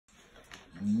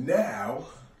Now,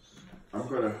 I'm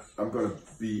gonna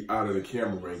be out of the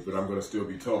camera range, but I'm gonna still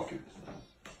be talking.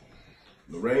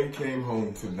 Lorraine came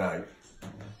home tonight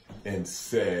and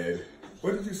said,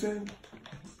 what did you say?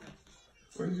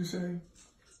 What did you say?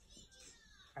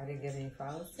 I didn't get any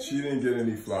flowers today? She didn't get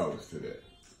any flowers today.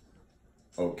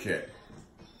 Okay.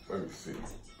 Let me see.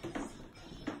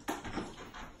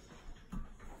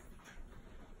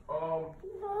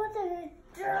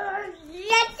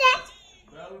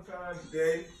 Valentine's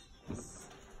Day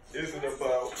isn't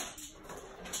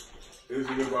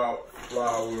about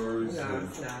flowers and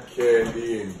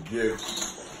candy and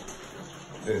gifts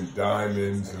and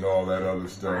diamonds and all that other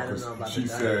stuff. I don't know about she the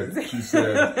said, diamonds. she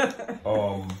said,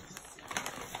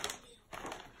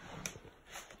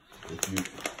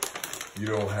 if you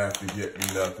don't have to get me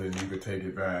nothing, you could take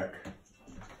it back,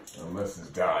 unless it's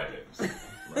diamonds.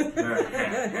 Like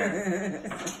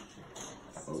that.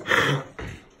 Okay.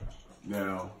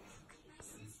 Now,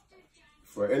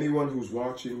 for anyone who's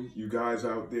watching, you guys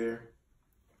out there,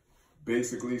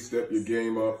 basically step your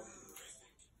game up,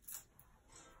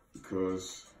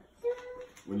 because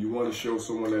when you want to show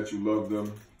someone that you love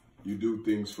them, you do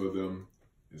things for them.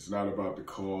 It's not about the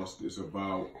cost. It's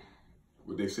about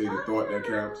what they say, the thought that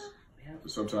counts.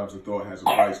 But sometimes the thought has a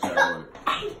price tag on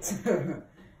it.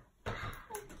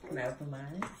 Can I open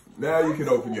mine? Now you can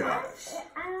open your eyes.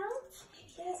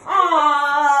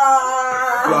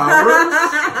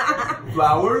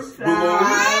 Flowers,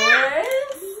 balloons,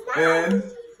 and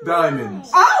diamonds.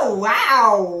 Oh,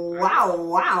 wow. Wow,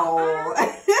 wow.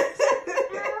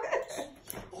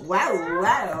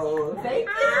 Wow. Thank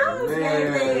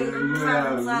you.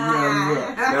 Now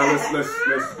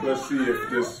let's see if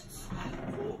this.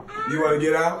 You want to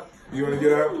get out? You want to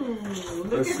get out?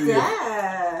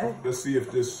 Let's see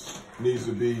if this needs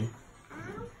to be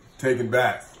taken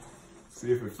back.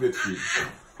 See if it fits you.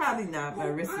 Probably not. My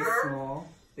wrist is small.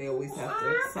 They always have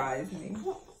to size me.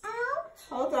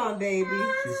 Hold on, baby.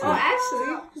 Oh,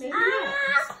 actually, maybe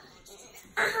not.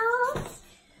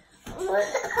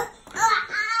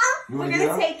 We're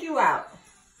gonna take you out.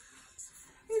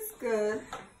 It's good.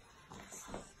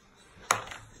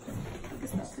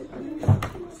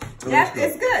 Yep,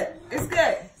 it's good. It's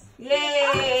good.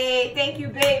 Yay! Thank you,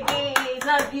 baby.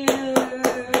 Love you.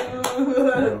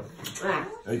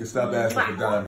 You can stop asking for diamonds.